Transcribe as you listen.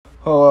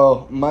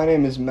Hello, my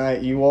name is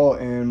Matt Ewald,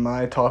 and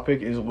my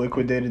topic is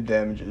liquidated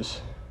damages.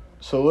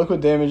 So,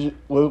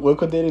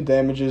 liquidated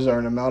damages are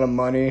an amount of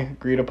money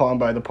agreed upon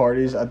by the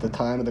parties at the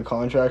time of the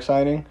contract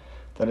signing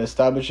that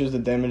establishes the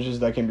damages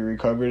that can be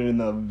recovered in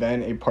the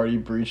event a party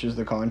breaches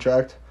the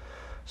contract.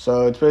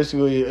 So, it's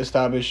basically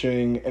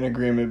establishing an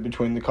agreement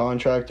between the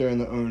contractor and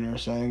the owner,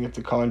 saying if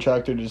the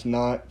contractor does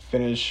not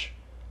finish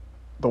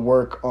the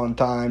work on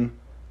time,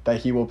 that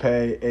he will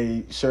pay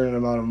a certain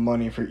amount of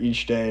money for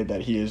each day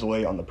that he is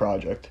late on the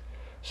project.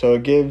 So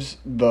it gives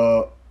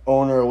the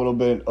owner a little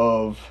bit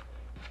of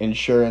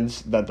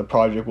insurance that the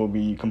project will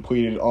be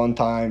completed on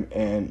time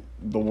and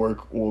the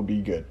work will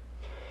be good.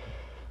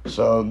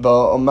 So the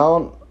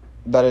amount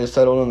that is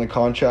settled in the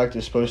contract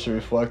is supposed to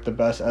reflect the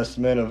best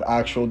estimate of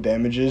actual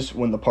damages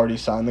when the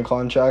parties sign the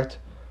contract.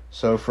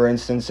 So for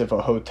instance, if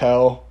a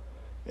hotel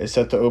is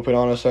set to open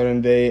on a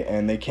certain date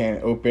and they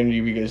can't open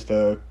because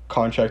the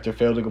contractor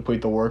failed to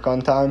complete the work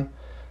on time,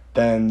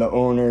 then the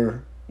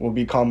owner will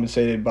be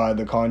compensated by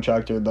the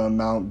contractor the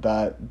amount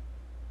that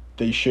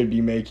they should be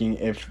making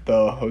if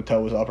the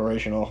hotel was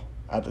operational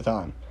at the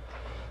time.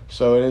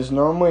 So it is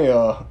normally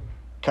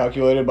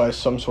calculated by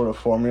some sort of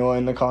formula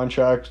in the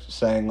contract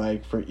saying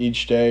like for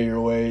each day you're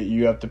late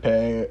you have to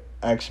pay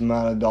X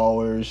amount of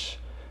dollars,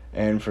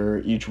 and for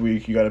each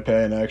week you got to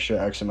pay an extra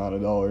X amount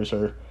of dollars,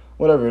 or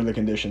whatever the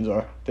conditions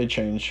are. They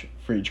change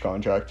for each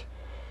contract.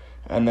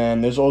 And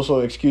then there's also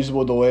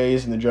excusable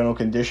delays in the general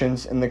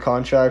conditions in the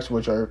contracts,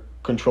 which are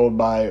controlled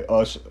by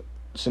us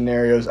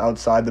scenarios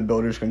outside the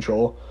builder's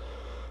control.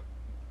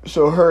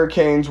 So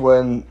hurricanes,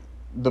 when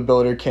the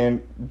builder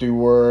can't do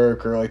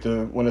work, or like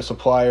when a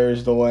supplier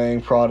is delaying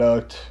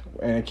product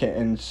and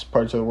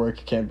parts of the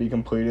work can't be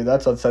completed,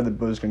 that's outside the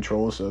builder's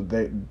control, so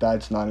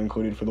that's not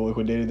included for the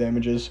liquidated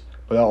damages.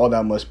 But all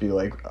that must be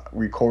like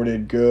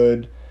recorded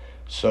good,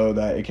 so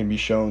that it can be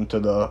shown to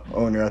the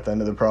owner at the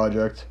end of the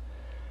project.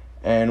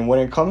 And when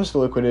it comes to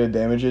liquidated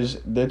damages,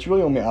 that's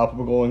really only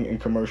applicable in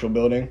commercial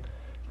building,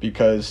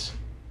 because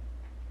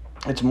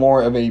it's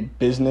more of a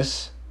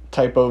business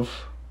type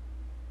of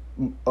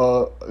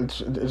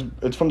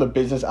it's from the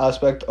business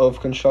aspect of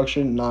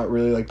construction, not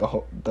really like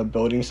the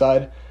building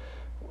side.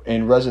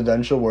 In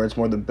residential, where it's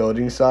more the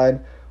building side,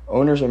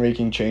 owners are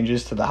making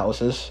changes to the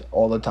houses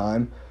all the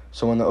time.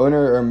 So when the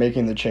owner are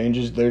making the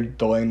changes, they're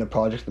delaying the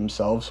project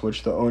themselves,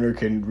 which the owner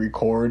can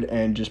record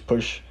and just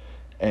push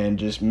and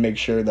just make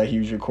sure that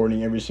he's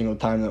recording every single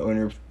time the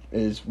owner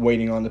is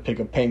waiting on to pick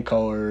a paint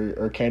color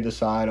or can't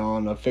decide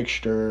on a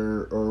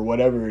fixture or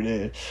whatever it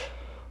is.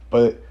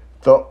 But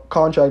the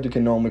contractor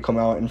can normally come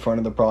out in front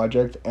of the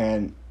project,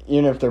 and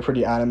even if they're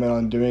pretty adamant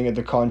on doing it,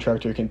 the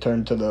contractor can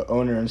turn to the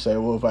owner and say,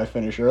 well, if I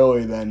finish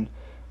early, then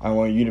I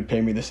want you to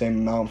pay me the same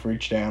amount for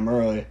each day I'm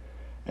early.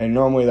 And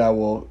normally that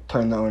will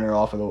turn the owner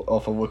off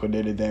of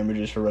liquidated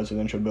damages for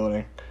residential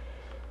building.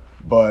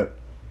 But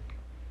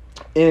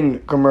in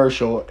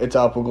commercial, it's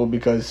applicable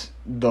because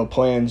the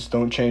plans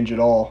don't change at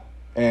all,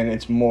 and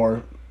it's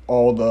more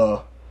all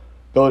the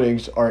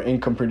buildings are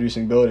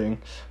income-producing buildings.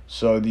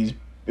 So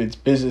it's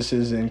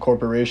businesses and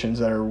corporations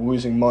that are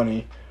losing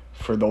money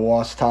for the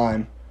lost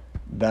time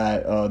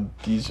that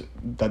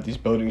these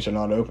buildings are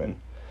not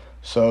open.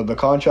 So the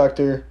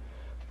contractor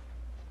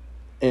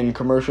in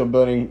commercial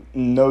building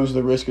knows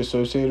the risk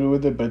associated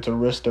with it, but it's a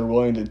risk they're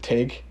willing to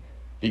take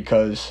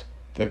because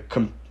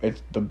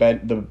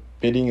the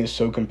bidding is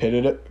so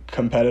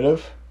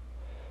competitive.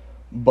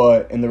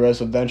 But in the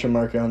residential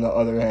market, on the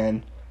other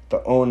hand,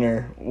 the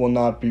owner will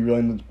not be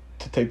willing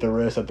to take the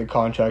risk that the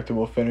contractor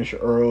will finish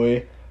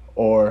early,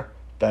 or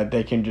that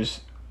they can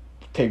just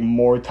take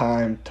more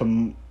time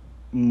to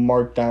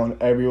mark down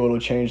every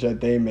little change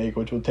that they make,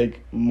 which will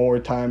take more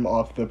time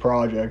off the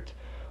project,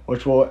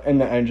 which will in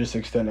the end just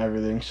extend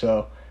everything.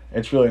 So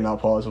it's really not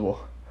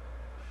plausible.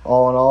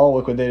 All in all,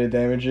 liquidated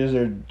damages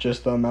are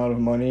just the amount of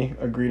money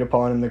agreed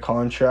upon in the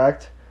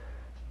contract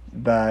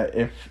that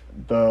if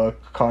the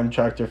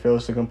contractor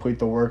fails to complete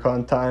the work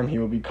on time, he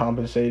will be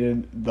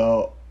compensated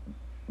the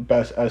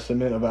best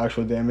estimate of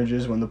actual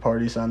damages when the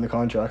parties sign the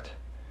contract.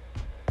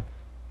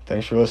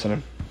 Thanks for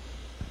listening.